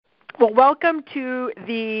Well, welcome to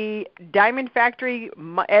the Diamond Factory,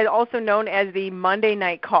 also known as the Monday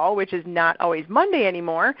Night Call, which is not always Monday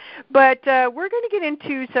anymore. But we're going to get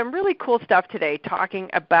into some really cool stuff today, talking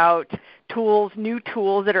about tools, new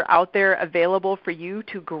tools that are out there available for you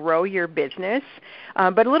to grow your business.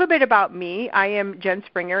 But a little bit about me. I am Jen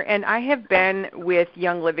Springer, and I have been with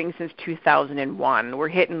Young Living since 2001. We're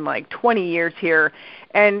hitting like 20 years here,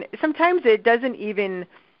 and sometimes it doesn't even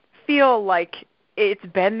feel like it's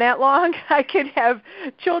been that long. I could have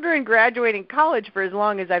children graduating college for as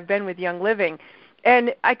long as I've been with Young Living.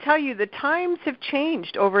 And I tell you, the times have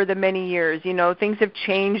changed over the many years. You know, things have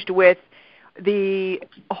changed with the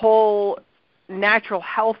whole natural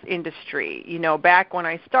health industry. You know, back when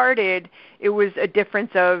I started, it was a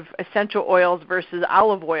difference of essential oils versus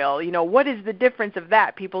olive oil. You know, what is the difference of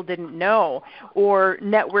that? People didn't know. Or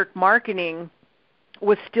network marketing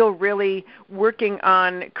was still really working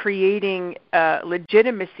on creating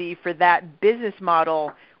legitimacy for that business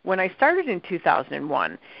model when I started in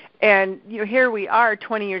 2001. And you know, here we are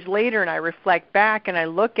 20 years later, and I reflect back and I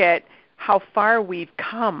look at how far we've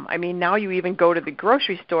come. I mean, now you even go to the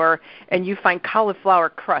grocery store and you find cauliflower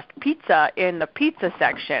crust pizza in the pizza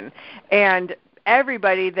section. And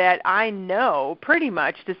everybody that I know pretty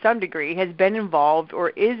much to some degree has been involved or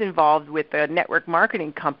is involved with a network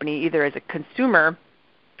marketing company, either as a consumer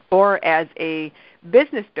or as a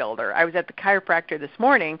business builder. I was at the chiropractor this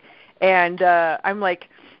morning, and I'm like,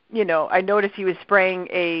 you know, I noticed he was spraying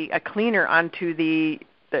a cleaner onto the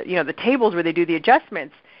tables where they do the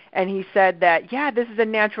adjustments, and he said that, yeah, this is a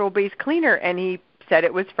natural-based cleaner, and he said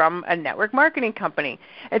it was from a network marketing company.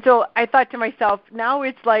 And so I thought to myself, now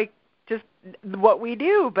it's like just what we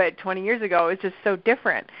do, but 20 years ago it's just so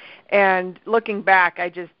different. And looking back,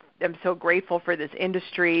 I'm so grateful for this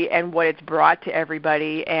industry and what it's brought to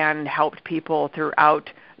everybody and helped people throughout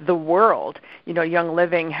the world. You know, Young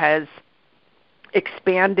Living has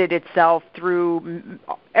expanded itself through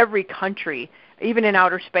every country, even in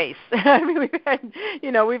outer space. I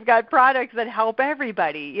mean, we've got products that help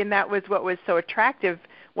everybody, and that was what was so attractive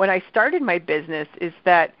when I started my business, is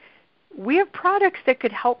that we have products that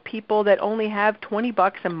could help people that only have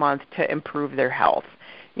 $20 a month to improve their health.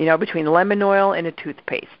 You know, between lemon oil and a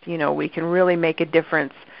toothpaste, you know, we can really make a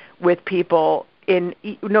difference with people in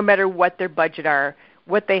no matter what their budget are,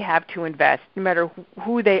 what they have to invest, no matter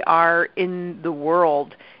who they are in the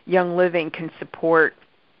world. Young Living can support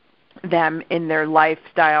them in their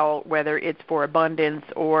lifestyle, whether it's for abundance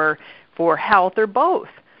or for health or both.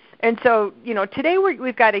 And so, you know, today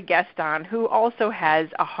we've got a guest on who also has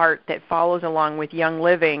a heart that follows along with Young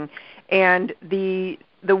Living and the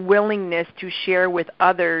willingness to share with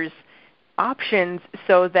others options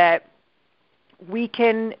so that we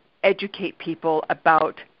can educate people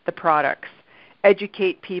about the products,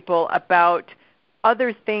 educate people about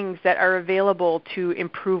other things that are available to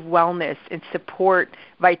improve wellness and support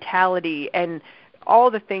vitality and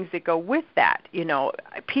all the things that go with that. You know,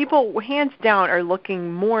 people hands down are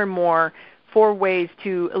looking more and more for ways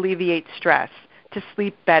to alleviate stress, to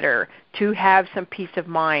sleep better, to have some peace of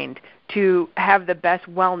mind, to have the best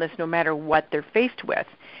wellness no matter what they're faced with.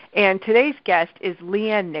 And today's guest is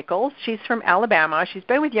Leanne Nichols. She's from Alabama. She's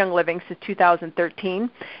been with Young Living since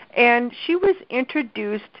 2013, and she was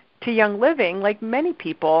introduced to Young Living, like many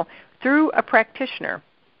people, through a practitioner.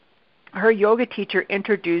 Her yoga teacher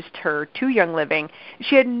introduced her to Young Living.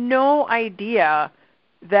 She had no idea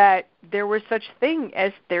that there was such thing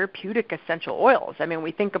as therapeutic essential oils. I mean,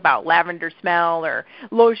 we think about lavender smell or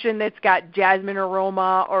lotion that's got jasmine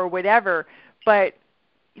aroma or whatever, but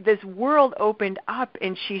this world opened up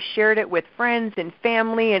and she shared it with friends and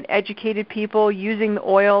family and educated people using the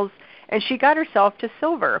oils, and she got herself to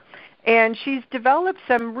silver. And she's developed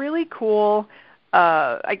some really cool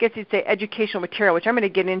I guess you'd say educational material, which I'm going to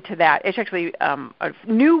get into that. It's actually a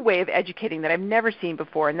new way of educating that I've never seen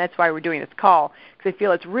before, and that's why we're doing this call, because I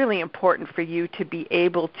feel it's really important for you to be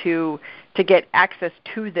able to get access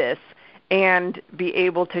to this and be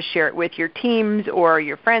able to share it with your teams or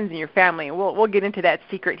your friends and your family. And we'll get into that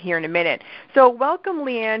secret here in a minute. So welcome,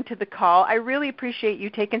 Leanne, to the call. I really appreciate you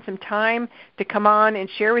taking some time to come on and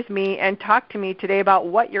share with me and talk to me today about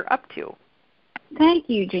what you're up to. Thank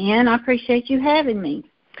you, Jen. I appreciate you having me.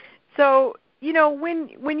 So, you know, when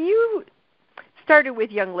you started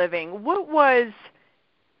with Young Living, what was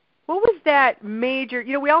that major,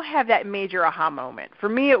 you know, we all have that major aha moment. For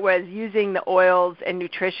me, it was using the oils and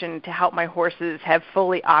nutrition to help my horses have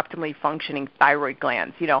fully optimally functioning thyroid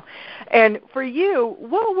glands, you know. And for you,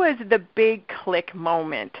 what was the big click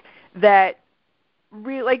moment that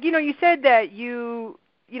really, like, you know, you said that you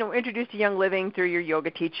introduced to Young Living through your yoga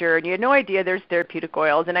teacher, and you had no idea there's therapeutic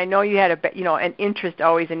oils, and I know you had an interest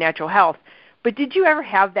always in natural health. But did you ever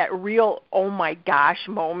have that real, oh my gosh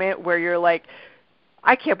moment where you're like,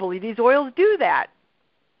 I can't believe these oils do that?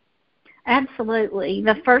 Absolutely.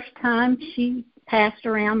 The first time she passed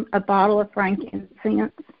around a bottle of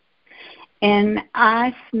frankincense, and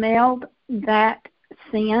I smelled that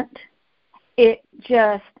scent, it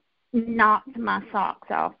just knocked my socks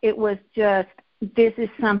off. It was just, this is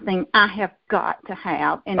something I have got to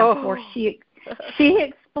have. And of course she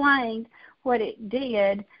explained what it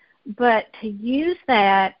did, but to use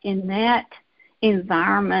that in that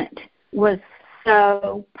environment was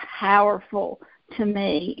so powerful to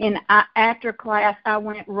me. And after class, I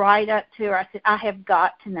went right up to her. I said, I have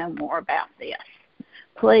got to know more about this.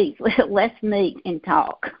 Please, let's meet and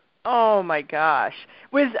talk. Oh my gosh!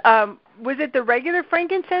 Was it the regular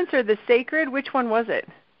frankincense or the sacred? Which one was it?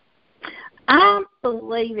 I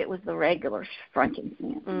believe it was the regular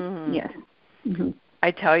frankincense. Mm-hmm. Yes. Mm-hmm.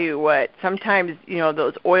 I tell you what, sometimes,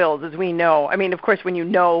 those oils, as we know, I mean, of course, when you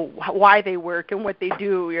know why they work and what they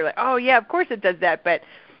do, you're like, oh, yeah, of course it does that. But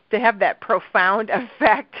to have that profound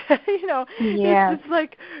effect, yes. It's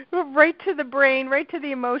like right to the brain, right to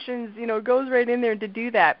the emotions, goes right in there to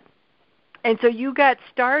do that. And so you got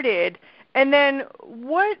started, and then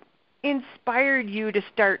what inspired you to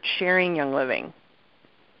start sharing Young Living?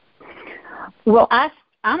 Well,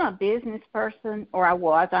 I'm a business person, or I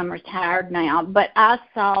was. I'm retired now, but I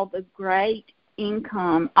saw the great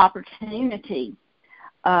income opportunity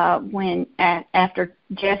when after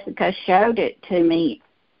Jessica showed it to me.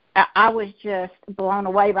 I was just blown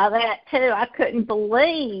away by that too. I couldn't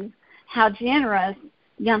believe how generous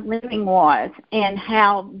Young Living was and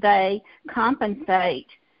how they compensate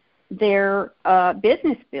their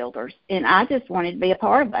business builders, and I just wanted to be a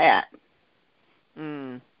part of that.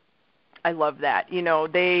 I love that.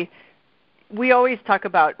 We always talk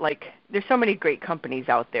about, like, there's so many great companies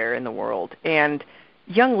out there in the world, and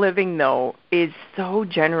Young Living, though, is so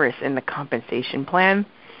generous in the compensation plan.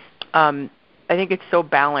 I think it's so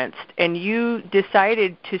balanced. And you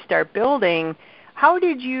decided to start building. How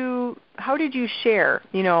did you share?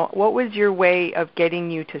 What was your way of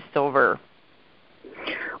getting you to silver?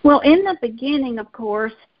 Well, in the beginning, of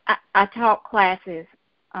course, I taught classes.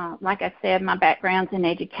 Like I said, my background's in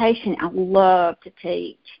education. I love to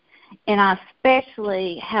teach, and I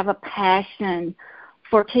especially have a passion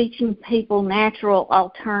for teaching people natural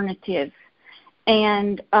alternatives.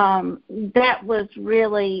 And that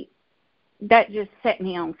just set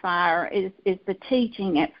me on fire, is the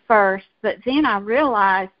teaching at first. But then I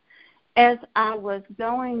realized, as I was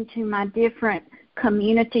going to my different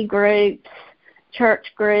community groups, church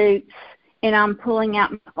groups, and I'm pulling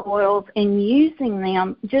out my oils and using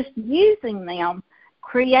them,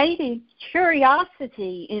 created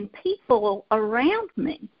curiosity in people around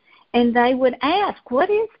me. And they would ask, what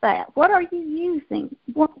is that? What are you using?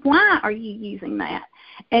 Why are you using that?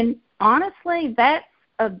 And honestly, that's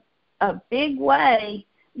a big way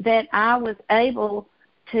that I was able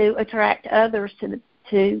to attract others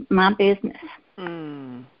to my business.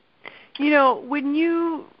 When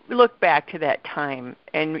you look back to that time,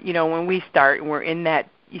 and when we start and we're in that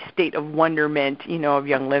state of wonderment, of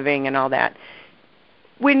Young Living and all that,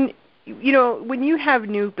 when you have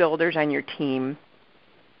new builders on your team,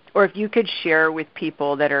 or if you could share with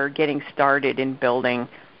people that are getting started in building,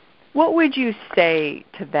 what would you say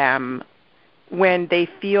to them when they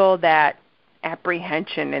feel that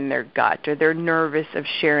apprehension in their gut, or they're nervous of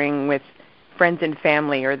sharing with friends and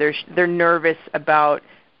family, or they're nervous about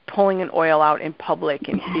pulling an oil out in public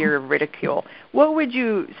in fear of ridicule? What would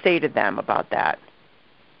you say to them about that?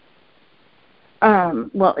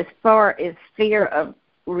 Well, as far as fear of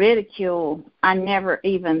ridicule, I never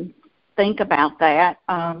even think about that.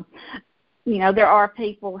 There are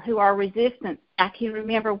people who are resistant. I can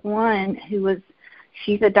remember one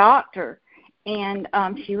she's a doctor, and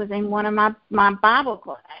she was in one of my Bible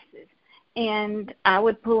classes, and I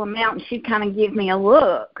would pull them out, and she'd kind of give me a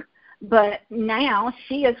look. But now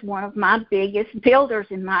she is one of my biggest builders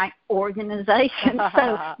in my organization.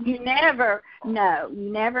 So you never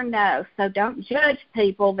know. So don't judge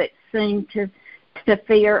people that seem to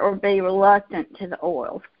fear or be reluctant to the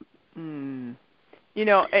oils. And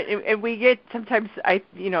we get sometimes,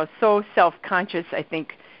 so self-conscious, I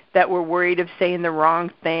think, that we're worried of saying the wrong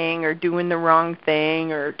thing or doing the wrong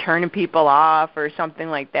thing or turning people off or something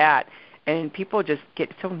like that. And people just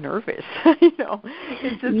get so nervous,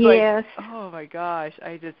 It's just yes. like, oh my gosh,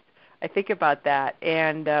 I think about that.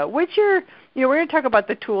 And what's your, we're going to talk about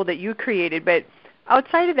the tool that you created, but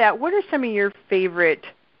outside of that, what are some of your favorite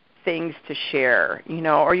things to share,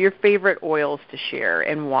 or your favorite oils to share,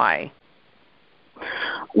 and why?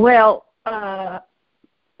 Well,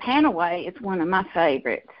 Panaway is one of my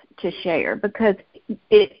favorites to share because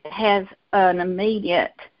it has an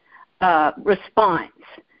immediate response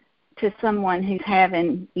to someone who's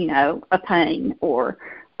having, a pain or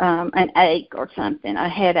an ache or something, a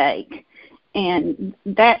headache. And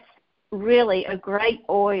that's really a great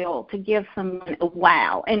oil to give someone a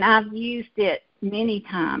wow. And I've used it many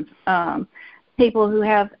times. People who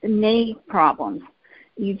have knee problems,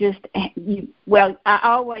 I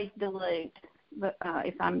always dilute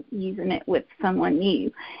if I'm using it with someone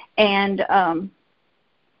new. And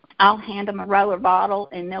I'll hand them a roller bottle,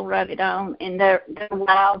 and they'll rub it on, and they're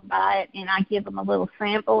wowed by it. And I give them a little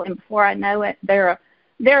sample, and before I know it, they're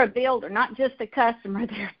a builder, not just a customer.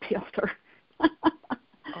 They're a builder.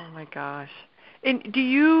 Oh my gosh! And do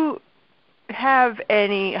you have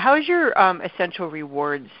any? How's your Essential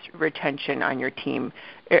Rewards retention on your team?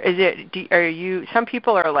 Some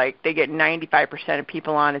people are like they get 95% of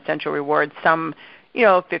people on Essential Rewards. Some,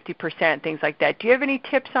 50%, things like that. Do you have any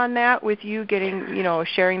tips on that with you getting,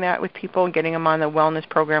 sharing that with people and getting them on the wellness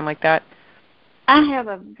program like that? I have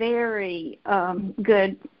a very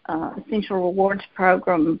good Essential Rewards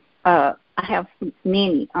program. I have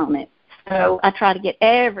many on it. So I try to get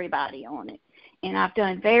everybody on it, and I've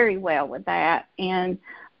done very well with that. And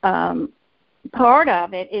part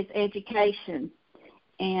of it is education,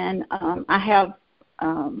 and I have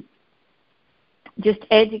just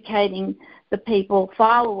educating the people,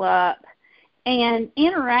 follow up, and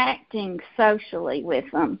interacting socially with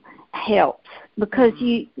them helps because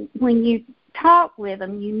when you talk with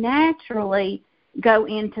them, you naturally go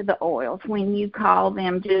into the oils when you call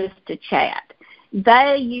them just to chat.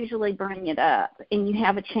 They usually bring it up, and you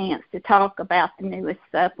have a chance to talk about the newest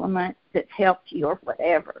supplement that's helped you or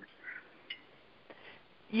whatever.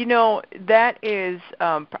 That is,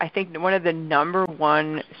 I think, one of the number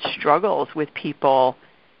one struggles with people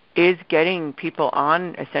is getting people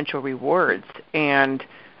on Essential Rewards. And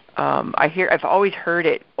I've always heard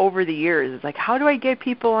it over the years. It's like, how do I get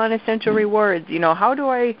people on Essential Rewards? How do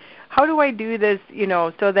I do this?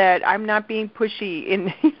 So that I'm not being pushy.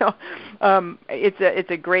 And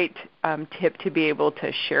it's a great tip to be able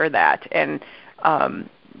to share that and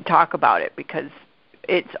talk about it because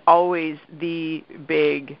it's always the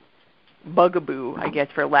big bugaboo, I guess,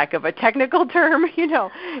 for lack of a technical term.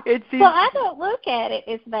 Well, I don't look at it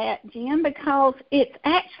as that, Jim, because it's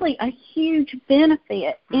actually a huge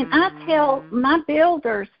benefit. And I tell my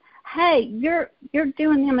builders, hey, you're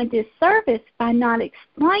doing them a disservice by not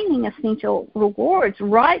explaining Essential Rewards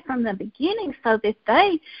right from the beginning so that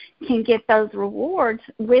they can get those rewards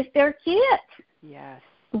with their kit. Yes.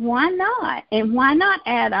 Why not? And why not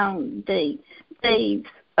add on the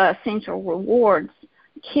Essential Rewards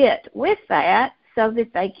kit with that so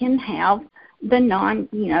that they can have the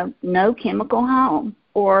no chemical home,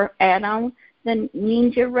 or add on the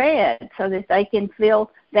Ninja Red so that they can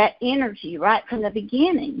feel that energy right from the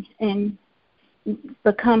beginning and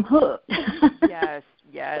become hooked. Yes.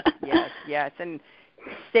 And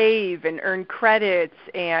save and earn credits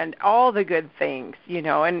and all the good things,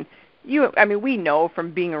 and we know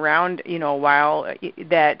from being around, a while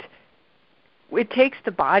that it takes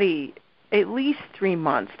the body at least 3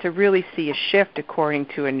 months to really see a shift according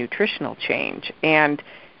to a nutritional change. And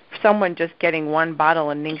someone just getting one bottle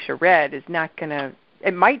of Ningxia Red is not going to.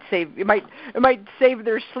 It might save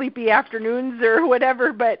their sleepy afternoons or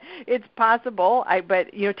whatever, but it's possible. But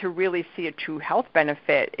to really see a true health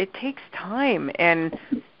benefit, it takes time. And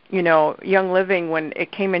Young Living, when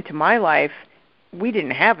it came into my life, we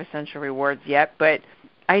didn't have Essential Rewards yet, but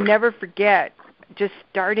I never forget just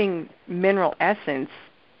starting Mineral Essence.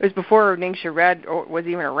 It was before Ningxia Red was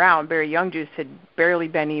even around. Berry Young Juice had barely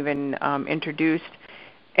been even introduced.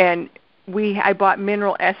 And I bought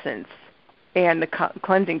Mineral Essence and the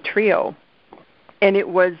Cleansing Trio, and it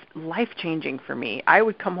was life-changing for me. I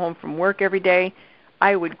would come home from work every day.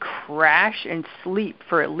 I would crash and sleep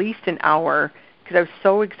for at least an hour because I was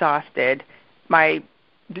so exhausted. It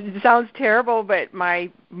sounds terrible, but my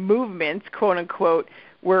movements, quote-unquote,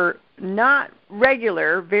 were not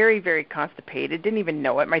regular, very, very constipated, didn't even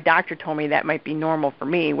know it. My doctor told me that might be normal for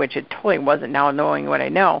me, which it totally wasn't now knowing what I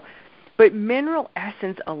know. But Mineral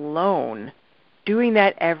Essence alone, doing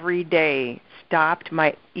that every day, stopped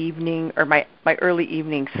my evening or my early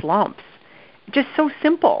evening slumps. Just so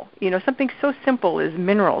simple, something so simple as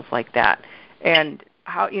minerals like that. And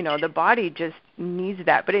how, the body just needs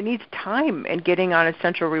that. But it needs time, and getting on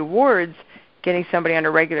Essential Rewards, getting somebody on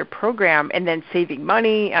a regular program, and then saving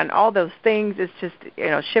money and all those things. It's just,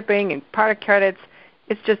 shipping and product credits.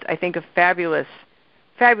 It's just, I think, a fabulous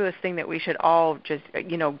fabulous thing that we should all just,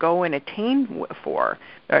 go and achieve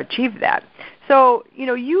that. So,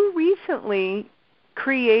 you recently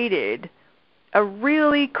created a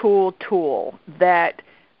really cool tool that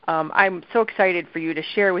I'm so excited for you to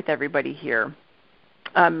share with everybody here.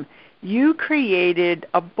 You created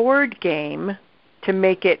a board game to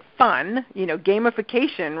make it fun.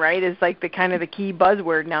 Gamification, right, is like the kind of the key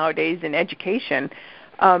buzzword nowadays in education,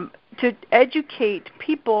 to educate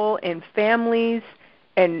people and families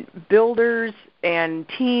and builders and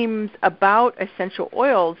teams about essential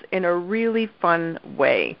oils in a really fun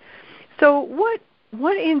way. So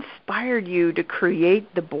what inspired you to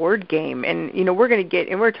create the board game? And we're going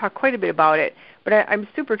to talk quite a bit about it, but I'm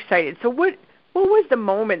super excited. So what was the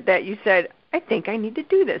moment that you said, I think I need to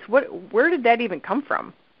do this? Where did that even come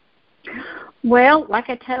from? Well, like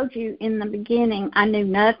I told you in the beginning, I knew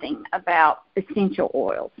nothing about essential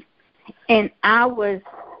oils. And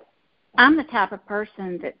I'm the type of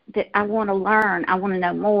person that I want to learn. I want to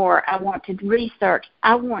know more. I want to research.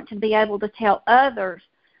 I want to be able to tell others.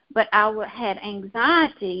 But I had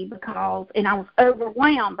anxiety and I was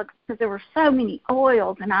overwhelmed because there were so many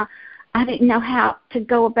oils, and I didn't know how to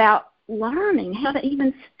go about learning, how to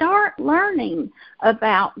even start learning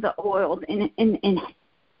about the oils and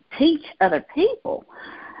teach other people.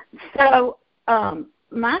 So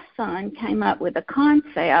my son came up with a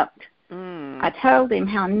concept. I told him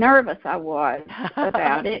how nervous I was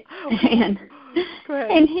about it, and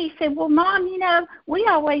he said, well, Mom, we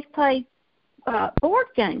always play board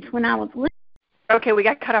games when I was little. Okay, we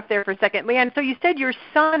got cut off there for a second. Leanne, so you said your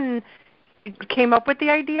son came up with the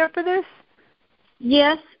idea for this?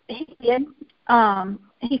 Yes, he did.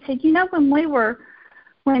 He said,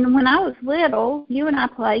 when I was little, you and I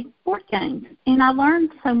played board games, and I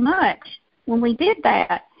learned so much when we did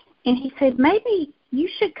that. And he said, maybe you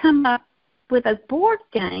should come up with a board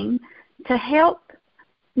game to help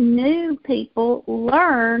new people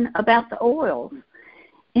learn about the oils.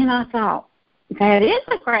 And I thought, that is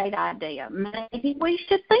a great idea. Maybe we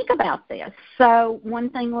should think about this. So one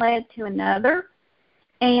thing led to another,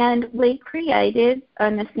 and we created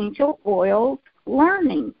an essential oils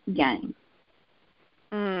learning game.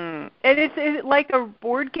 And is it like a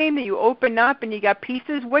board game that you open up and you got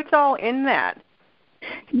pieces? What's all in that?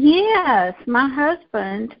 Yes, my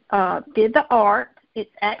husband did the art. It's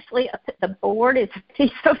actually the board is a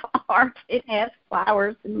piece of art. It has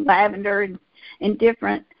flowers and lavender and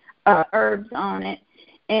different herbs on it.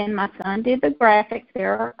 And my son did the graphics.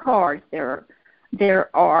 There are cards. There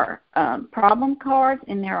are problem cards,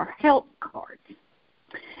 and there are help cards.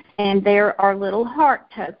 And there are little heart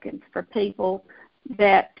tokens for people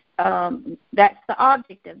that's the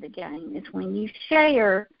object of the game, is when you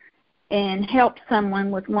share and help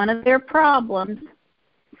someone with one of their problems,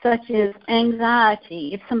 such as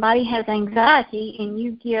anxiety. If somebody has anxiety and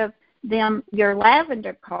you give them your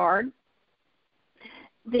lavender card,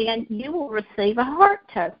 then you will receive a heart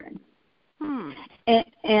token.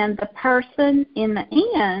 And the person in the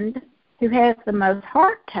end who has the most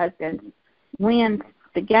heart tokens wins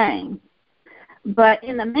the game. But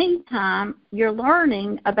in the meantime, you're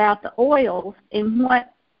learning about the oils and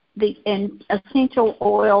what the essential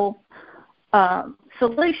oil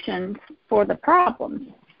solutions for the problems.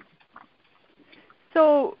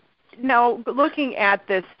 So now, looking at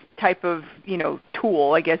this type of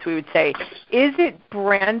tool, I guess we would say, is it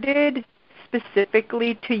branded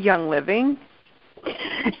specifically to Young Living?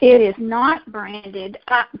 It is not branded.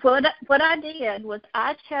 What I did was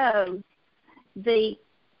I chose the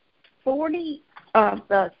 40 of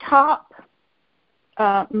the top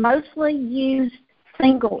mostly used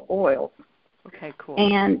single oils. Okay, cool.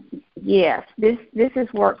 And yes, this has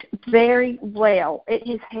worked very well. It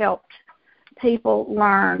has helped people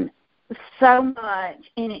learn so much,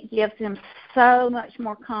 and it gives them so much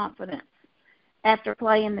more confidence after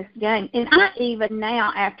playing this game. And I even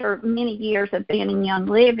now, after many years of being in Young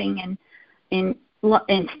Living and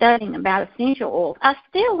studying about essential oils, I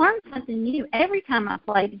still learn something new every time I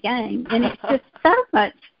play the game, and it's just so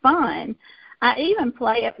much fun. I even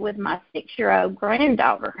play it with my 6-year-old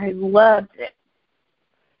granddaughter who loves it.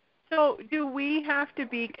 So do we have to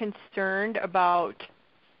be concerned about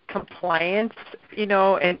compliance,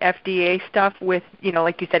 and FDA stuff with,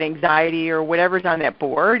 like you said, anxiety or whatever's on that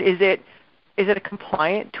board? Is it a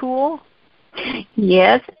compliant tool?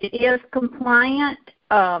 Yes, it is compliant.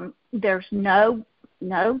 There's no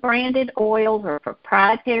branded oils or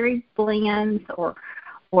proprietary blends, or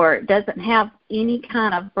it doesn't have any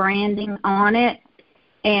kind of branding on it,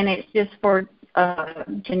 and it's just for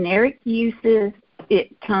generic uses.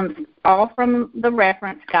 It comes all from the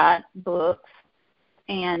reference guide books,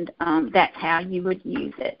 and that's how you would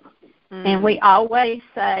use it. And we always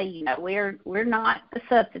say, we're not a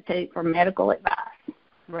substitute for medical advice.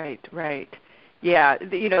 Right. Yeah,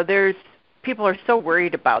 there's people are so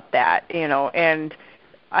worried about that, and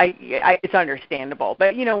I it's understandable.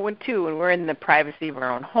 But when we're in the privacy of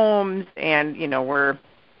our own homes and we're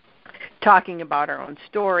talking about our own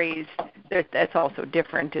stories, that's also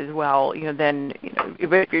different as well. Than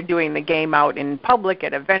if you're doing the game out in public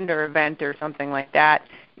at a vendor event or something like that,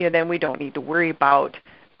 then we don't need to worry about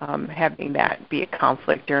having that be a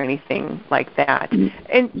conflict or anything like that.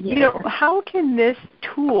 And how can this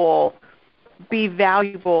tool be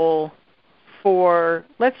valuable for,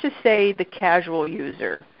 let's just say, the casual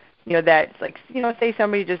user? That's like, say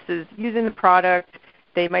somebody just is using the product,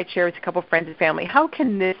 they might share with a couple friends and family. How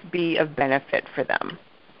can this be of benefit for them?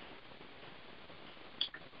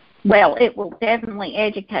 Well, it will definitely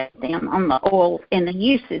educate them on the oils and the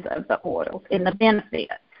uses of the oils and the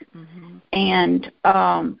benefits. Mm-hmm. And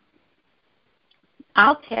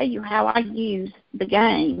I'll tell you how I use the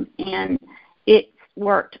game, and it's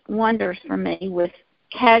worked wonders for me with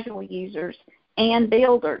casual users and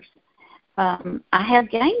builders. I have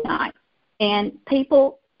game night, and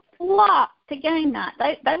people flock to game night.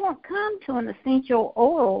 They won't come to an essential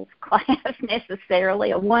oils class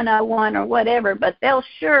necessarily, a 101 or whatever, but they'll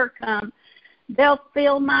sure come. They'll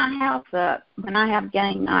fill my house up when I have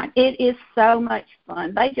game night. It is so much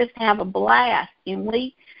fun. They just have a blast, and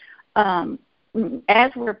we,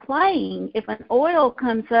 as we're playing, if an oil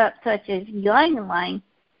comes up such as ylang-ylang,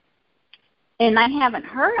 and they haven't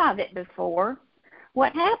heard of it before,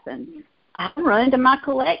 what happens? I run to my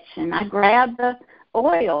collection. I grab the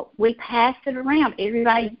oil. We pass it around.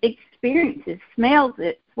 Everybody experiences, smells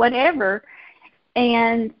it, whatever,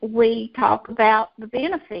 and we talk about the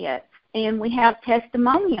benefits, and we have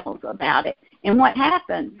testimonials about it. And what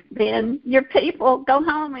happens? Then your people go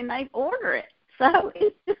home and they order it. So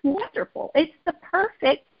it's just wonderful. It's the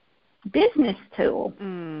perfect business tool.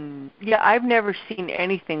 Yeah, I've never seen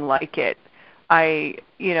anything like it.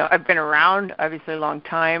 I've been around obviously a long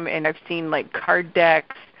time, and I've seen like card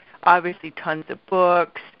decks, obviously tons of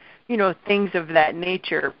books, things of that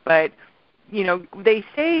nature. But they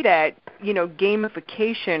say that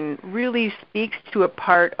gamification really speaks to a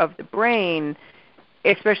part of the brain,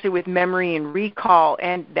 especially with memory and recall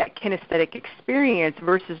and that kinesthetic experience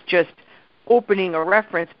versus just opening a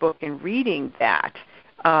reference book and reading that.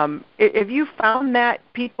 Have you found that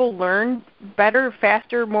people learn better,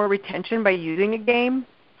 faster, more retention by using a game?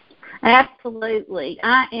 Absolutely.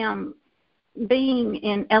 I am, being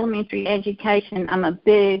in elementary education, I'm a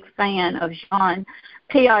big fan of Jean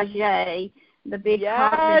Piaget, the big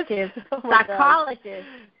cognitive psychologist.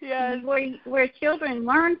 Yes. Where children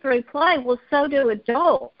learn through play, well, so do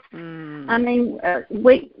adults. I mean,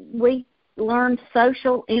 we learn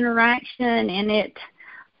social interaction, and it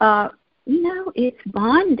it's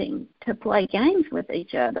bonding to play games with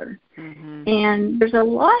each other. Mm-hmm. And there's a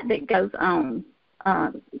lot that goes on,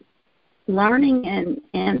 learning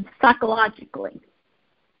and psychologically.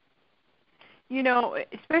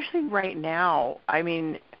 Especially right now, I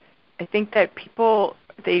mean, I think that people,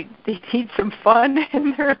 they need some fun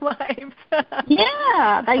in their lives.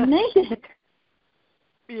 Yeah, they need it.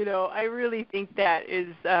 I really think that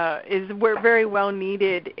we're very well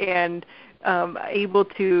needed and able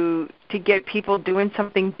to get people doing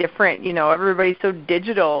something different. Everybody's so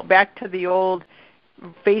digital. Back to the old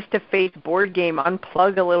face-to-face board game,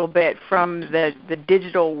 unplug a little bit from the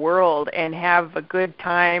digital world and have a good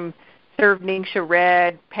time, serve Ningxia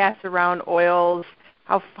Red, pass around oils.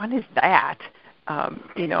 How fun is that?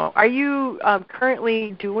 Are you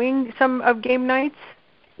currently doing some of game nights?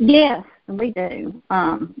 Yes, we do.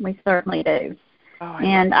 We certainly do.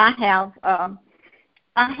 And I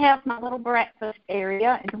have my little breakfast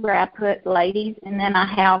area where I put ladies, and then I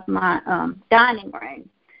have my dining room,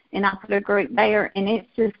 and I put a group there, and it's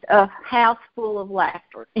just a house full of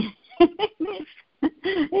laughter. We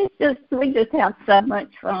just have so much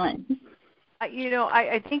fun.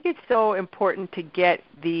 I think it's so important to get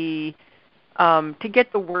the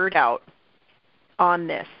word out on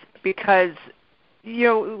this, because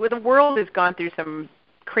the world has gone through some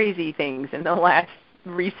crazy things in the last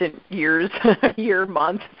recent years,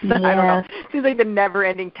 months. Yes. I don't know. It seems like the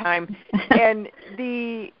never-ending time, and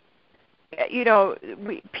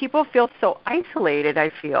people feel so isolated,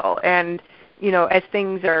 I feel, and as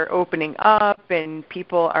things are opening up and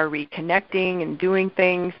people are reconnecting and doing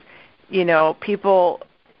things, people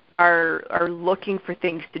are looking for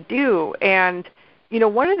things to do. And,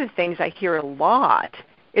 one of the things I hear a lot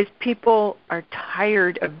is people are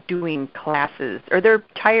tired of doing classes, or they're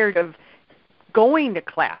tired of going to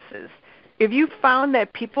classes. If you found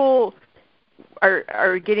that people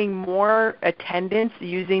are getting more attendance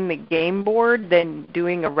using the game board than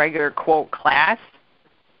doing a regular quote class?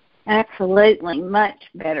 Absolutely, much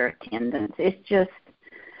better attendance. It's just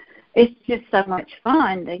so much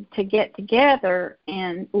fun to get together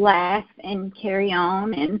and laugh and carry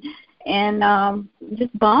on and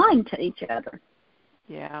just bond to each other.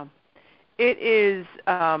 Yeah. It is,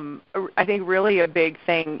 I think, really a big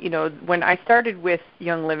thing. When I started with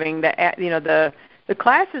Young Living, the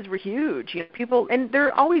classes were huge. People, and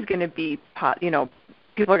they're always going to be,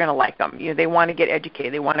 people are going to like them. They want to get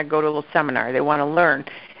educated. They want to go to a little seminar. They want to learn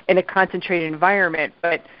in a concentrated environment,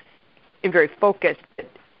 but in very focused.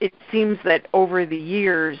 It seems that over the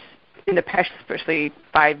years, in the past, especially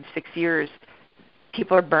 5-6 years,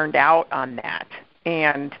 people are burned out on that,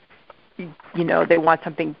 and they want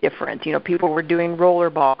something different. People were doing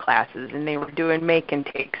rollerball classes, and they were doing make and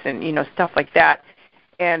takes, and stuff like that.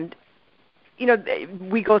 And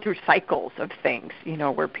we go through cycles of things,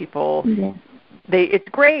 where people it's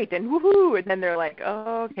great and woohoo, and then they're like,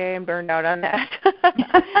 oh, okay, I'm burned out on that.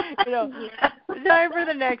 Time for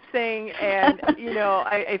the next thing. And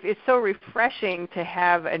it's so refreshing to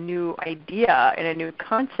have a new idea and a new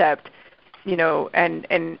concept.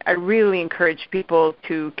 And I really encourage people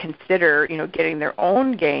to consider, getting their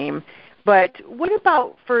own game. But what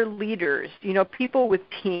about for leaders, people with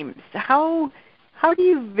teams? How do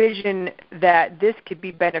you vision that this could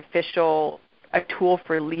be beneficial, a tool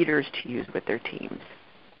for leaders to use with their teams?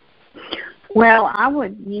 Well, I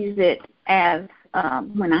would use it as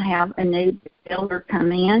when I have a new builder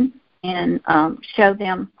come in and show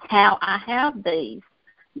them how I have these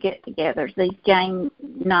get-togethers, these game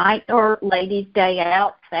night or ladies' day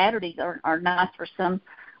out. Saturdays are nice for some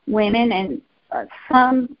women, and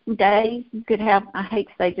some days you could have, I hate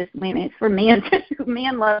to say just women, it's for men too.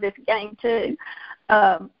 Men love this game too.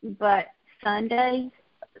 But Sundays,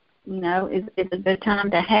 is a good time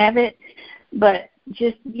to have it. But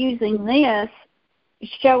just using this,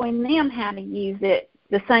 showing them how to use it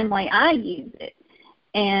the same way I use it.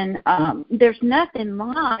 And there's nothing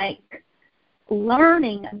like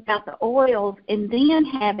learning about the oils and then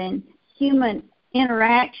having human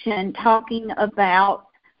interaction, talking about,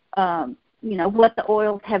 what the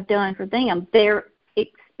oils have done for them, their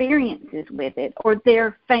experiences with it, or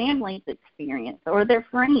their family's experience, or their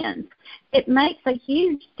friends. It makes a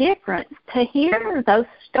huge difference to hear those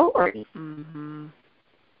stories. Mm-hmm.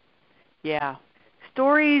 Yeah.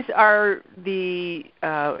 Stories are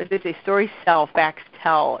as they say, stories sell, facts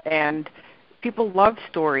tell, and people love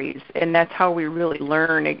stories, and that's how we really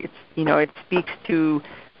learn. It speaks to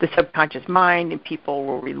the subconscious mind, and people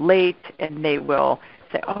will relate, and they will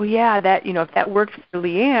say, oh, yeah, that, if that worked for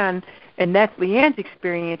Leanne, and that's Leanne's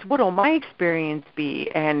experience, what will my experience be?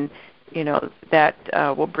 And, that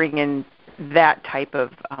will bring in that type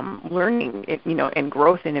of learning, and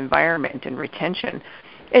growth in environment and retention.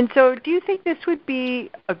 And so do you think this would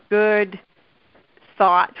be a good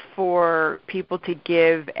thought for people to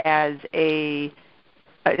give as an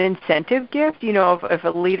incentive gift? If a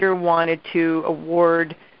leader wanted to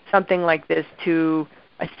award something like this to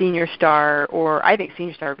a senior star, or I think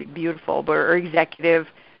senior star would be beautiful, but or executive,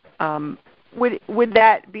 would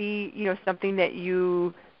that be something that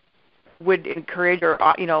you would encourage, or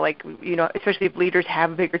especially if leaders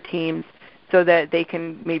have bigger teams, so that they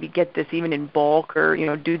can maybe get this even in bulk, or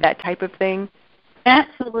do that type of thing?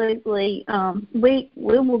 Absolutely. We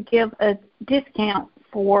will give a discount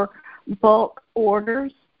for bulk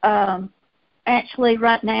orders. Actually,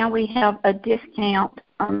 right now we have a discount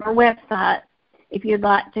on our website. If you'd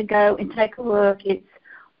like to go and take a look, it's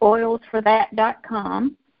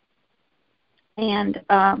oilsforthat.com. And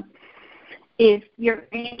if you're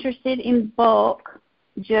interested in bulk,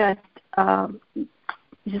 just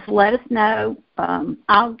let us know.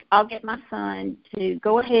 I'll get my son to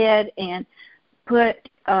go ahead and put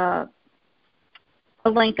a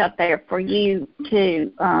link up there for you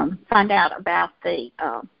to find out about the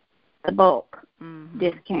bulk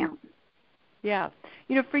discount. Yeah.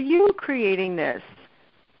 For you creating this,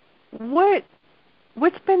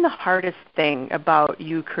 what's been the hardest thing about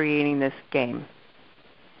you creating this game?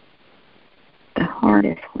 The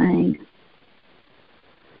hardest thing?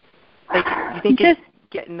 Like, you think it's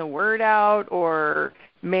getting the word out, or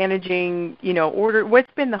managing, order?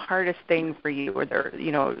 What's been the hardest thing for you? Or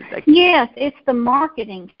Yes, it's the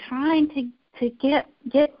marketing, trying to get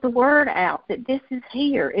the word out that this is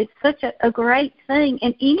here. It's such a great thing,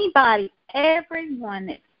 and everyone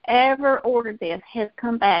that's ever ordered this has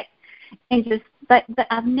come back and just, but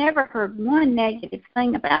I've never heard one negative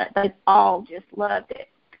thing about it. They've all just loved it.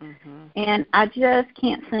 Mm-hmm. And I just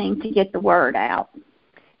can't seem to get the word out.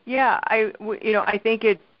 Yeah, I think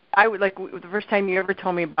I would like the first time you ever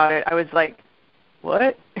told me about it, I was like,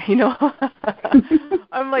 what?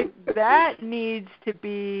 I'm like, that needs to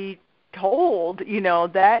be told,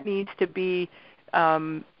 that needs to be,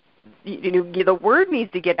 the word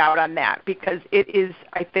needs to get out on that, because it is,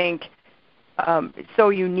 I think, it's so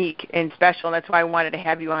unique and special, and that's why I wanted to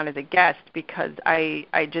have you on as a guest, because I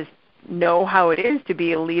just know how it is to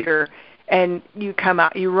be a leader, and you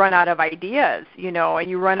run out of ideas, and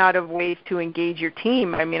you run out of ways to engage your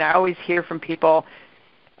team. I mean, I always hear from people,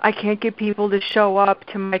 I can't get people to show up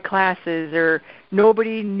to my classes, or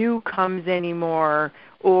nobody new comes anymore,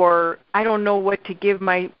 or I don't know what to give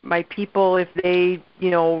my people if they,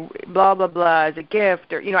 blah, blah, blah, as a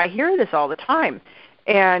gift, or, I hear this all the time.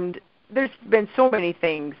 And there's been so many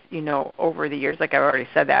things, over the years, like I've already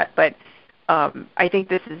said that, but I think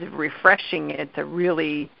this is refreshing. It's a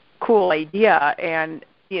really cool idea, and,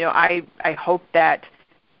 I hope that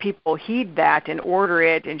people heed that and order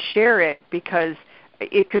it and share it, because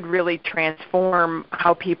it could really transform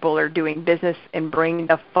how people are doing business and bring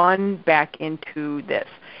the fun back into this.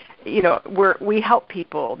 We help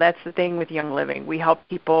people. That's the thing with Young Living. We help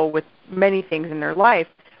people with many things in their life,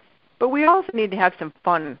 but we also need to have some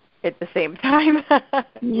fun at the same time.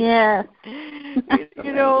 Yeah.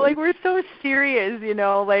 Like we're so serious,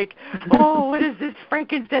 like, oh, what does this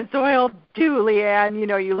frankincense oil do, Leanne?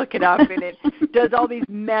 You look it up and it does all these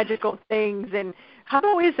magical things, and how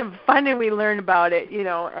about we have some fun and we learn about it,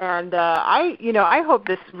 and I hope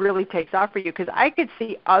this really takes off for you, because I could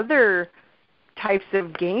see other types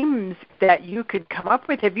of games that you could come up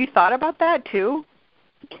with. Have you thought about that too?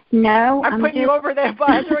 No. I'm putting you over there,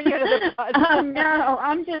 bus. Throwing you under the bus. No,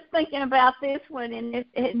 I'm just thinking about this one and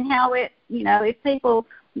how it, if people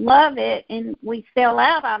love it and we sell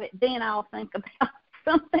out of it, then I'll think about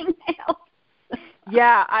something else.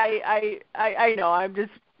 Yeah, I know. I'm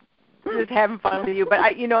just having fun with you, but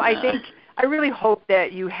I think I really hope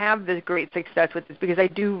that you have this great success with this, because I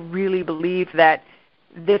do really believe that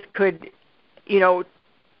this could,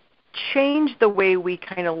 change the way we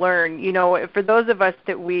kind of learn. For those of us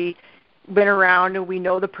that we've been around and we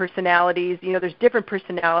know the personalities, there's different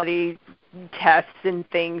personality tests and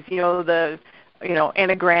things, the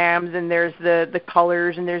anagrams, and there's the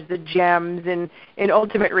colors, and there's the gems, and in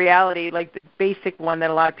Ultimate Reality, like the basic one that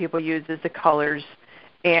a lot of people use is the colors,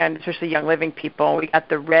 and especially Young Living people. We got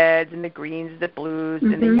the reds and the greens, the blues,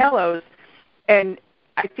 and the yellows. And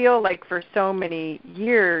I feel like for so many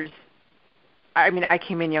years, I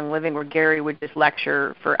came in Young Living where Gary would just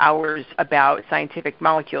lecture for hours about scientific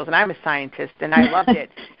molecules, and I'm a scientist, and I loved it.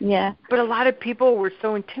 Yeah. But a lot of people were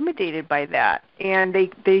so intimidated by that, and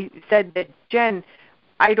they said that, Jen,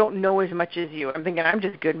 I don't know as much as you. I'm thinking I'm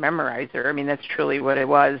just a good memorizer. I mean, that's truly what it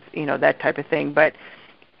was, that type of thing. But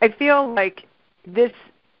I feel like this,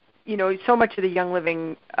 so much of the Young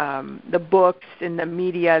Living, the books and the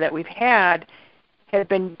media that we've had have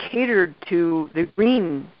been catered to the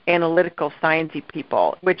green, analytical, sciencey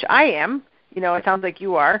people, which I am. It sounds like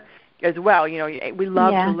you are as well. We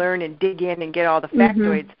love to learn and dig in and get all the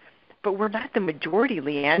factoids, but we're not the majority,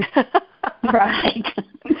 Leanne. Right.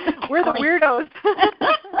 We're the weirdos.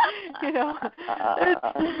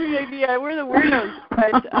 Yeah, we're the weirdos.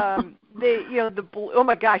 But oh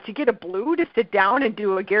my gosh, to get a blue to sit down and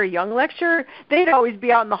do a Gary Young lecture, they'd always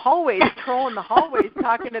be out in the hallways, trolling the hallways,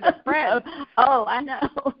 talking to their friends. Oh, I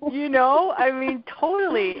know. I mean,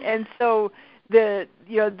 totally. And so this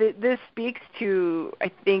speaks to,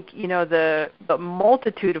 I think, the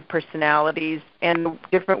multitude of personalities and the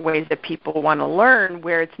different ways that people want to learn,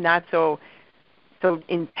 where it's not so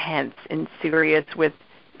intense and serious with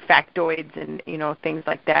factoids and things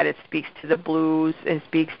like that. It speaks to the blues, it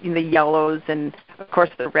speaks to the yellows, and of course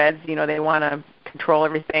the reds. They want to control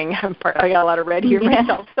everything. I got a lot of red here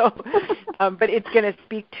myself, so but it's going to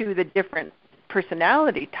speak to the different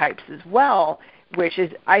personality types as well, which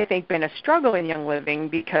is, I think, been a struggle in Young Living,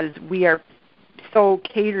 because we are so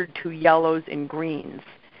catered to yellows and greens,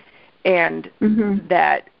 and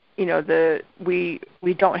that we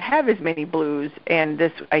don't have as many blues, and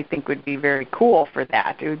this, I think, would be very cool for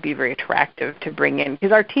that. It would be very attractive to bring in,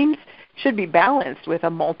 because our teams should be balanced with a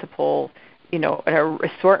multiple, an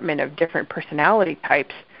assortment of different personality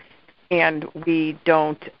types, and we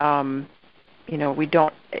don't, in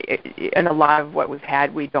a lot of what we've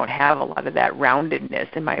had, we don't have a lot of that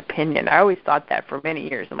roundedness, in my opinion. I always thought that for many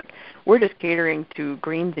years. I'm like, we're just catering to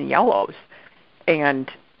greens and yellows,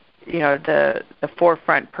 and the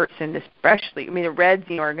forefront person especially. I mean, the reds,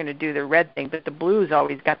 are going to do the red thing, but the blues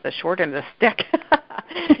always got the short end of the stick.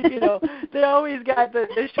 They always got the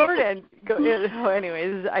short end.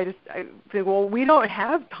 Anyways, I think, well, we don't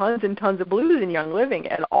have tons and tons of blues in Young Living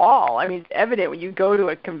at all. I mean, it's evident when you go to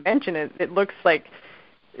a convention, it looks like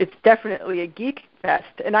it's definitely a geek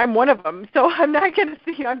fest, and I'm one of them. So I'm not going to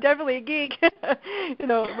see. I'm definitely a geek, but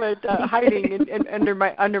hiding and under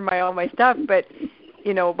my all my stuff. But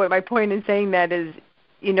but my point in saying that is,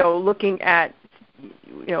 looking at,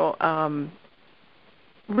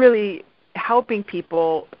 really helping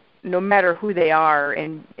people no matter who they are,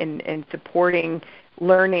 and supporting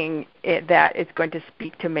learning that it's going to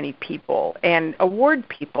speak to many people and award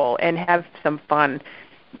people and have some fun,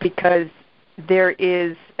 because there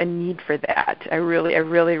is a need for that. I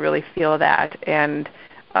really feel that, and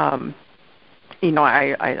that's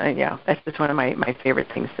just one of my favorite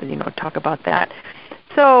things to talk about that.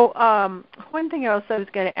 So one thing else I was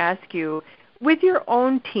going to ask you, with your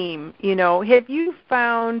own team, have you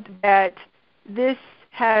found that this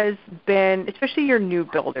has been, especially your new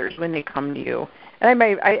builders when they come to you, and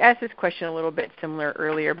I asked this question a little bit similar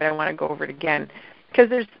earlier, but I want to go over it again, because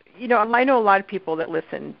there's, I know a lot of people that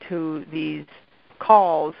listen to these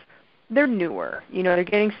calls, they're newer, they're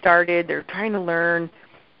getting started, they're trying to learn.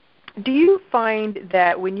 Do you find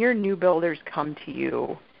that when your new builders come to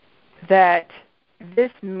you, that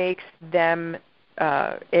this makes them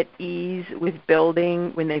at ease with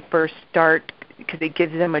building when they first start, because it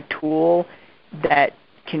gives them a tool that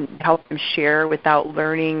can help them share without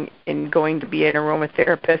learning and going to be an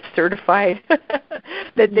aromatherapist certified,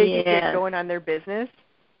 that they can get going on their business?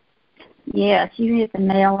 Yes, you hit the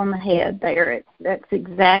nail on the head there. That's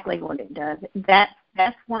exactly what it does.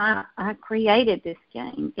 That's why I created this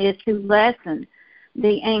game, is to lessen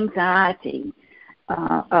the anxiety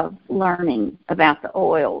of learning about the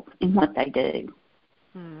oils and what they do.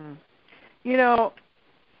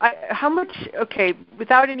 How much,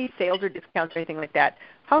 without any sales or discounts or anything like that,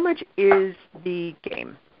 how much is the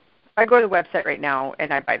game? I go to the website right now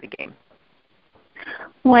and I buy the game.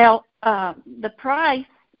 Well, the price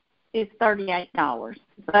is $38,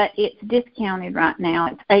 but it's discounted right now.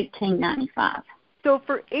 It's $18.95. So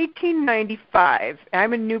for $18.95,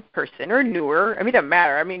 I'm a new person or newer. I mean, it doesn't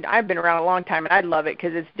matter. I mean, I've been around a long time and I love it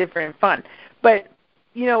because it's different and fun. But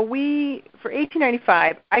for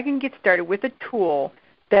 $18.95, I can get started with a tool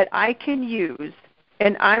that I can use,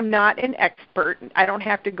 and I'm not an expert. I don't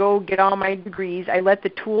have to go get all my degrees. I let the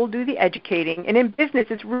tool do the educating. And in business,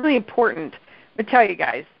 it's really important. I'm going to tell you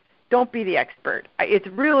guys, don't be the expert. It's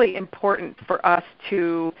really important for us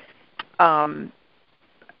to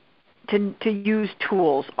use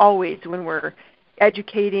tools always when we're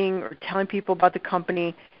educating or telling people about the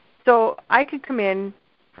company. So I could come in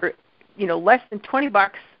for less than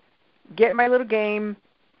 $20, get my little game.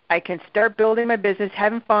 I can start building my business,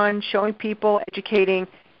 having fun, showing people, educating.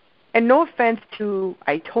 And no offense to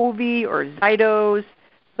Itovi or Zytos,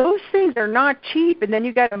 those things are not cheap, and then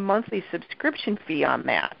you got a monthly subscription fee on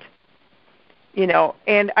that.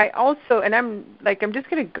 And I also, and I'm just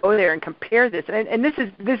going to go there and compare this. And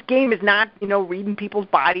this game is not, reading people's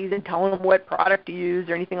bodies and telling them what product to use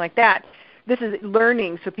or anything like that. This is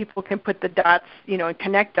learning so people can put the dots, and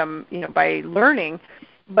connect them, by learning.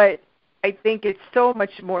 But I think it's so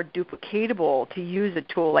much more duplicatable to use a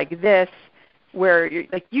tool like this, where,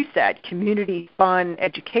 like you said, community, fun,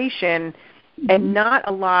 education, and not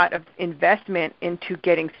a lot of investment into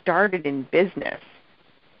getting started in business.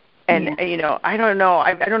 And, I don't know.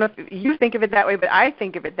 I don't know if you think of it that way, but I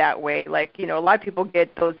think of it that way. Like, a lot of people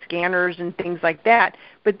get those scanners and things like that.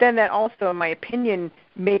 But then that also, in my opinion,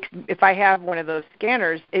 makes, if I have one of those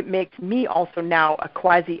scanners, it makes me also now a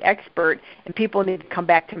quasi-expert, and people need to come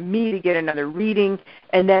back to me to get another reading.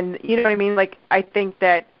 And then, you know what I mean? Like, I think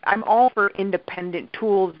that I'm all for independent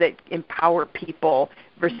tools that empower people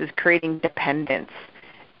versus creating dependence.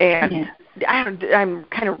 And I'm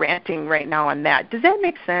kind of ranting right now on that. Does that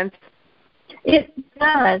make sense? It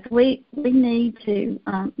does. We need to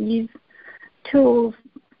use tools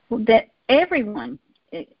that everyone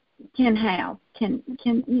can have.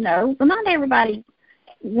 Well, not everybody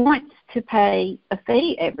wants to pay a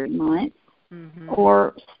fee every month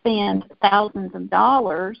or spend thousands of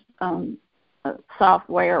dollars on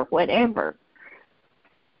software or whatever.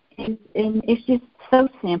 And it's just so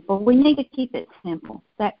simple. We need to keep it simple.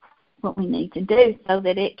 That's what we need to do so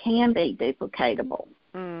that it can be duplicatable.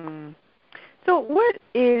 So what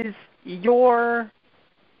is your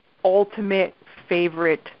ultimate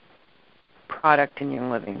favorite product in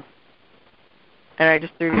Young Living? And I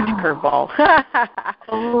just threw you a curveball.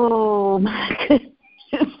 Oh, my goodness.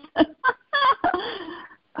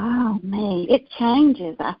 Oh, man. It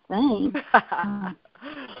changes, I think. I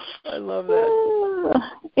love that.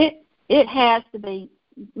 It has to be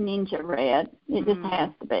Ninja Red. It just has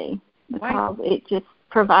to be, because Why? it just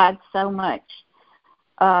provides so much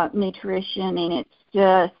nutrition, and it's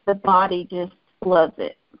just, the body just loves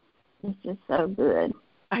it. It's just so good.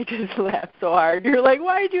 I just laughed so hard. You're like,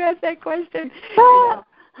 why did you ask that question? For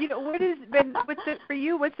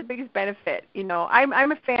you? What's the biggest benefit?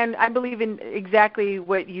 I'm a fan. I believe in exactly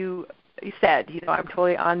what you said. I'm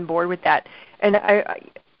totally on board with that. And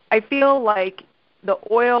I feel like the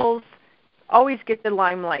oils always get the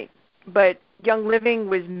limelight, but Young Living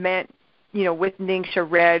was meant, with Ningxia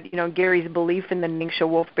Red. Gary's belief in the Ningxia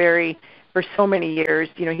Wolfberry for so many years.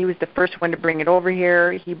 He was the first one to bring it over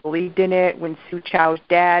here. He believed in it when Sue Chow's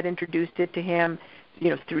dad introduced it to him,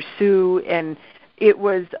 through Sue, and it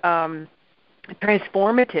was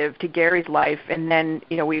transformative to Gary's life. And then,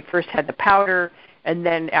 we first had the powder, and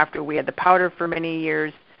then after we had the powder for many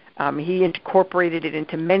years, he incorporated it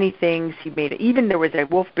into many things. He made it, even there was a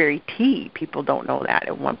wolfberry tea. People don't know that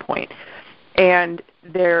at one point. And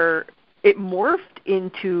it morphed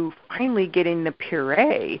into finally getting the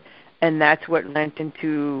puree, and that's what lent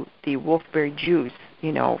into the wolfberry juice.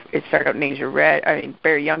 It started out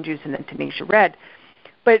berry young juice, and then to Ningxia Red.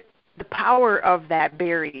 But the power of that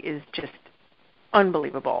berry is just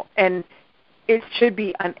unbelievable, and it should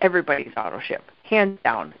be on everybody's auto ship, hands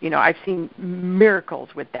down. I've seen miracles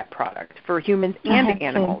with that product for humans and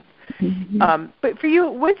animals. Mm-hmm. But for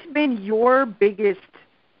you, what's been your biggest,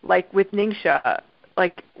 like with Ningxia,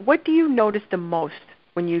 like what do you notice the most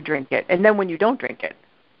when you drink it, and then when you don't drink it?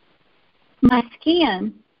 My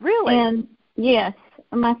skin. Really? And yes,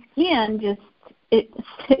 my skin it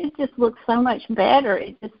just looks so much better.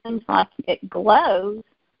 It just seems like it glows,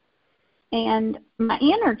 and my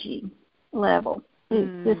energy level is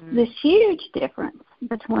just this huge difference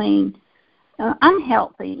between. I'm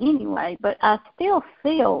healthy anyway, but I still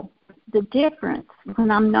feel the difference when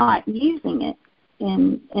I'm not using it,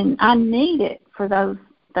 and I need it for the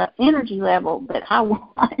energy level that I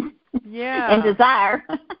want. Yeah. And desire.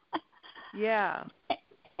 Yeah.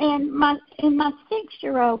 And my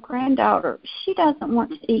 6-year-old granddaughter, she doesn't want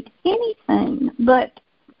to eat anything but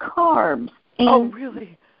carbs. And, oh,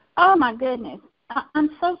 really? Oh, my goodness. I'm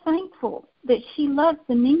so thankful that she loves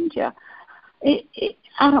the Ninja.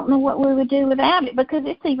 I don't know what we would do without it, because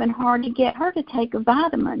it's even hard to get her to take a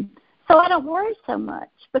vitamin. So I don't worry so much,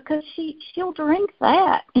 because she'll drink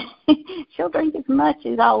that. She'll drink as much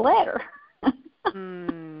as I'll let her.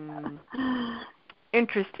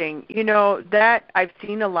 Interesting. That I've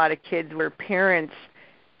seen a lot of kids where parents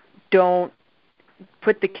don't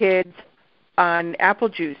put the kids on apple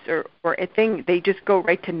juice or anything. They just go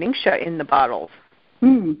right to Ningxia in the bottles.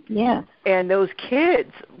 Yes. And those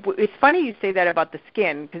kids, it's funny you say that about the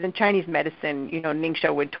skin, because in Chinese medicine,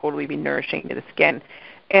 Ningxia would totally be nourishing to the skin.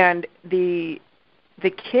 And the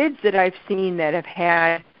kids that I've seen that have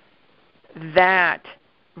had that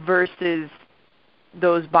versus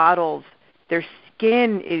those bottles, their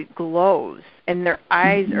skin, it glows, and their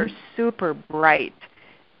eyes are super bright.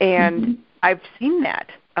 And I've seen that.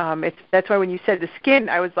 That's why when you said the skin,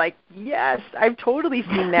 I was like, yes, I've totally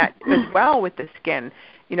seen that as well with the skin.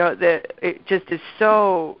 It just is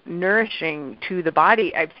so nourishing to the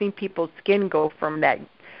body. I've seen people's skin go from that, it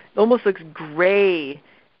almost looks gray,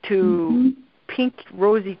 to pink,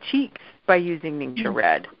 rosy cheeks by using Ningxia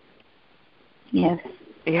Red. Yes.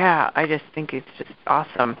 Yeah, I just think it's just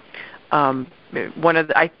awesome.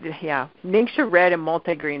 Ningxia Red and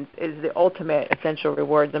multigreens is the ultimate essential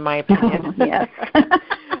rewards, in my opinion. Yes.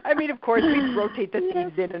 I mean, of course, we rotate the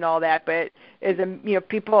seeds in and all that, but as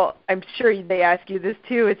people, I'm sure they ask you this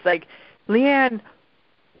too. It's like, Leanne,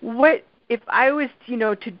 what if I was,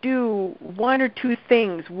 to do one or two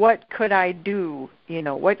things? What could I do?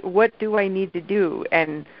 What do I need to do?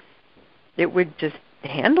 And it would just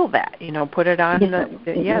handle that. Put it on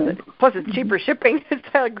plus it's cheaper shipping. It's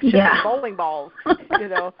like shipping bowling balls.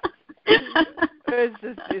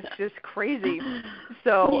 It's just crazy.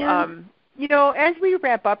 So, as we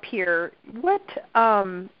wrap up here, what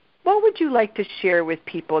would you like to share with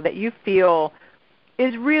people that you feel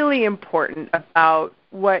is really important about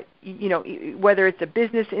what, whether it's a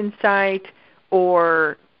business insight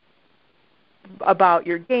or about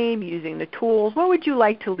your game, using the tools? What would you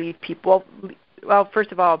like to leave people? Well,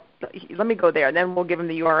 first of all, let me go there, and then we'll give them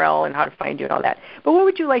the URL and how to find you and all that. But what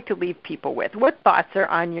would you like to leave people with? What thoughts are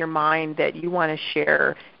on your mind that you want to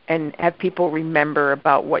share and have people remember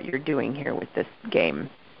about what you're doing here with this game?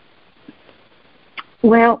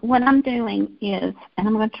 Well, what I'm doing is, and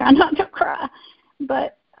I'm going to try not to cry,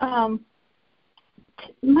 but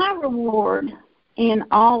my reward in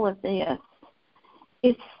all of this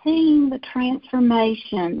is seeing the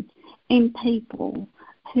transformation in people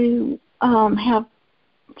who have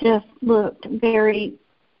just looked very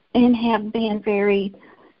and have been very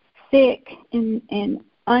sick and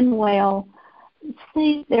unwell,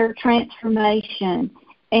 see their transformation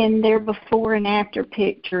and their before and after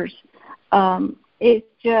pictures. It's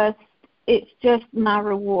just my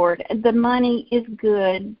reward. The money is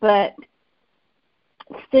good, but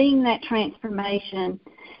seeing that transformation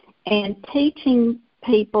and teaching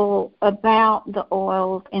people about the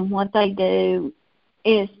oils and what they do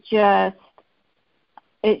is just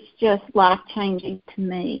life-changing to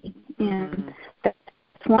me. And that's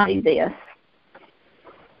why I do this.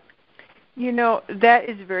 That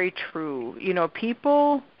is very true.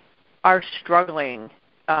 People are struggling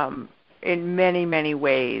in many, many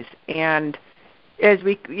ways. And as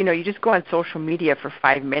you just go on social media for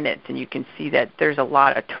 5 minutes and you can see that there's a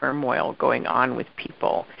lot of turmoil going on with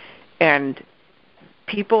people. And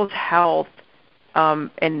people's health,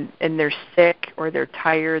 and they're sick or they're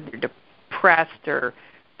tired, they're depressed, or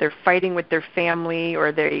they're fighting with their family,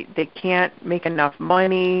 or they can't make enough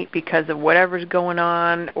money because of whatever's going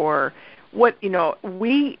on, or what,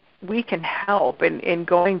 we can help. And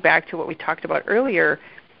going back to what we talked about earlier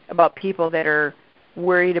about people that are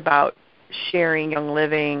worried about sharing Young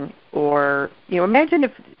Living, or, imagine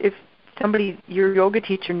if somebody, your yoga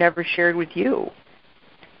teacher, never shared with you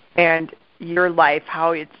and your life,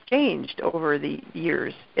 how it's changed over the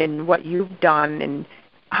years and what you've done and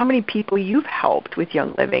how many people you've helped with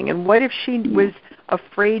Young Living. And what if she was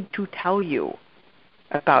afraid to tell you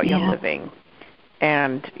about Young Living?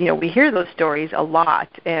 And, we hear those stories a lot.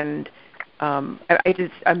 And I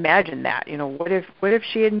just imagine that, what if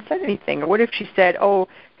she hadn't said anything? Or what if she said, oh,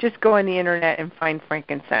 just go on the internet and find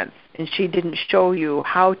frankincense, and she didn't show you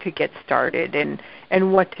how to get started and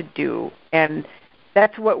what to do. And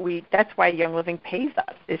that's why Young Living pays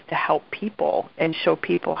us, is to help people and show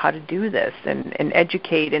people how to do this and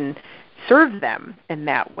educate and serve them in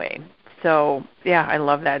that way. So, yeah, I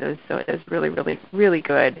love that. It was really, really, really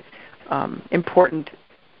good. Important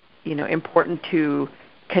to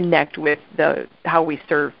connect with how we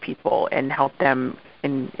serve people and help them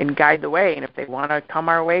and guide the way. And if they want to come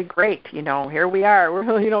our way, great. Here we are.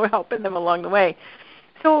 We're helping them along the way.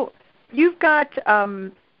 So you've got a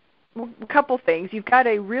couple things. You've got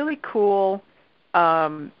a really cool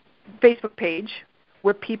Facebook page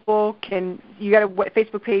where people can. You got a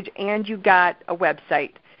Facebook page and you got a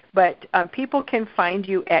website, but people can find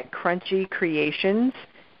you at Crunchy Creations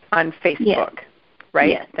on Facebook, right?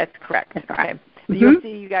 Yes. That's correct. That's right. So you'll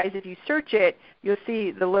see, you guys, if you search it, you'll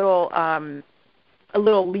see the little a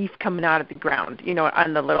little leaf coming out of the ground.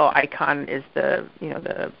 On the little icon is the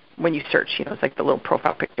when you search, it's like the little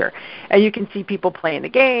profile picture, and you can see people playing the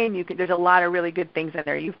game. There's a lot of really good things in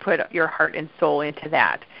there. You've put your heart and soul into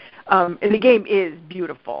that, and the game is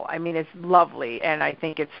beautiful. I mean, it's lovely, and I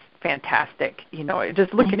think it's fantastic.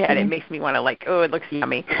 Just looking at it makes me want to oh, it looks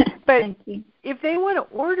yummy. But if they want to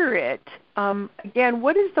order it, again,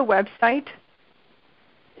 what is the website?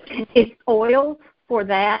 It's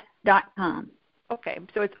oilsforthat.com. Okay,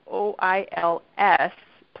 so it's OILS,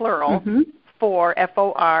 plural, for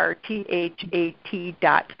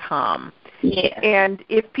FORTHAT.com. Yes. And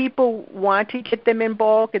if people want to get them in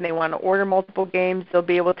bulk and they want to order multiple games, they'll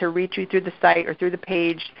be able to reach you through the site or through the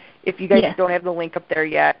page if you guys don't have the link up there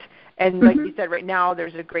yet. And like you said, right now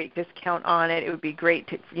there's a great discount on it. It would be great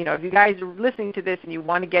to, if you guys are listening to this and you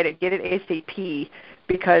want to get it ASAP,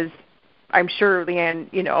 because I'm sure, Leanne,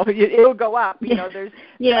 it'll go up. There's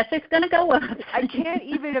yes, it's going to go up. I can't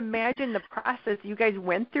even imagine the process you guys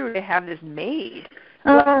went through to have this made.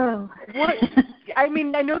 Oh. I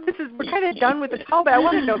mean, I know we're kind of done with the call, but I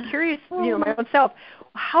want to know, curious, my own self,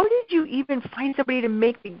 how did you even find somebody to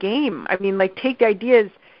make the game? I mean, take the ideas,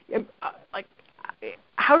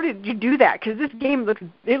 how did you do that? Because this game looks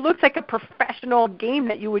like a professional game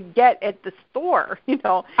that you would get at the store,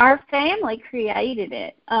 Our family created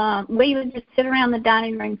it. We would just sit around the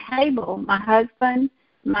dining room table, my husband,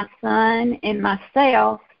 my son, and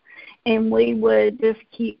myself, and we would just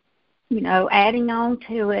keep, adding on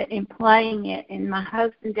to it and playing it. And my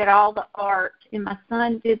husband did all the art, and my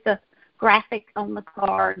son did the graphics on the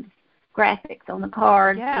cards.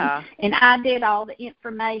 Yeah. And I did all the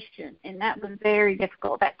information, and that was very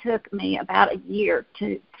difficult. That took me about a year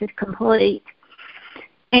to complete.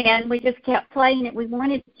 And we just kept playing it. We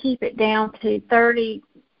wanted to keep it down to 30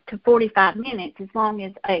 to 45 minutes, as long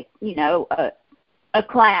as a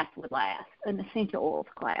class would last, an essential oils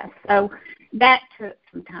class. So that took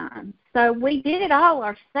some time. So we did it all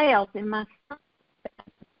ourselves, and my son,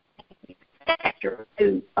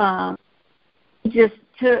 who just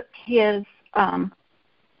took his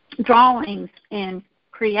drawings and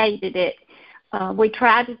created it. We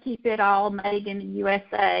tried to keep it all made in the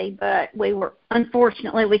USA, but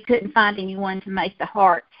unfortunately we couldn't find anyone to make the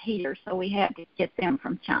hearts here, so we had to get them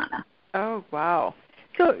from China. Oh, wow.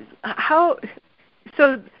 So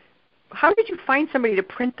how did you find somebody to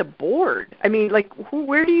print the board? I mean, like,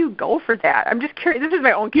 where do you go for that? I'm just curious. This is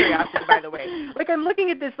my own curiosity, by the way. Like, I'm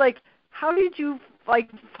looking at this, like, how did you, like,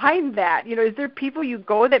 find that? You know, is there people you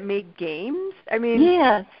go that make games? I mean.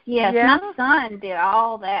 Yes. Yeah? My son did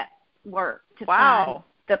all that work to find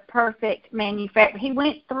the perfect manufacturer. He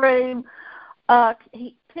went through 2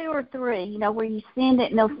 or 3, you know, where you send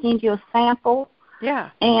it and they'll send you a sample.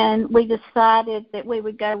 Yeah. And we decided that we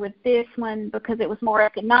would go with this one because it was more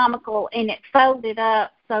economical and it folded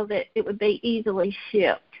up so that it would be easily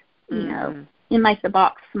shipped, you know, and make the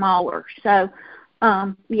box smaller. So,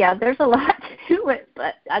 yeah, there's a lot to it,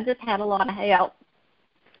 but I just had a lot of help.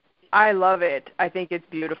 I love it. I think it's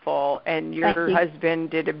beautiful, and your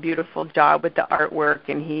husband did a beautiful job with the artwork,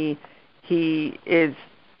 and he is.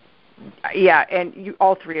 Yeah, and you,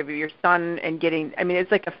 all 3 of you, your son, and getting, I mean, it's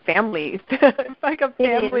like a family, it's like a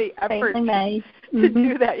family effort to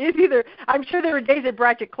do that. It's either, I'm sure there were days that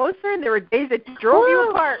brought you closer and there were days that drove you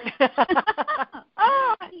apart.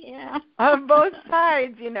 Oh, yeah. On both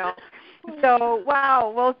sides, you know. So,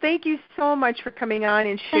 wow. Well, thank you so much for coming on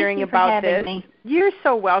and sharing about this. Me. You're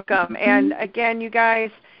so welcome. And again, you guys,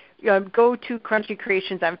 go to Crunchy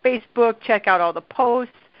Creations on Facebook, check out all the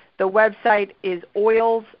posts. The website is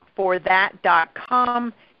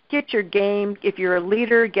oilsforthat.com. Get your game. If you're a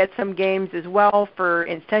leader, get some games as well for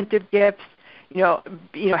incentive gifts. You know,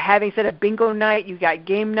 having said a bingo night, you got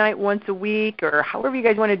game night once a week, or however you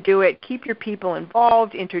guys want to do it. Keep your people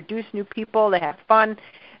involved. Introduce new people to have fun.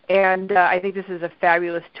 And I think this is a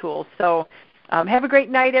fabulous tool. So have a great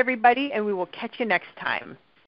night, everybody, and we will catch you next time.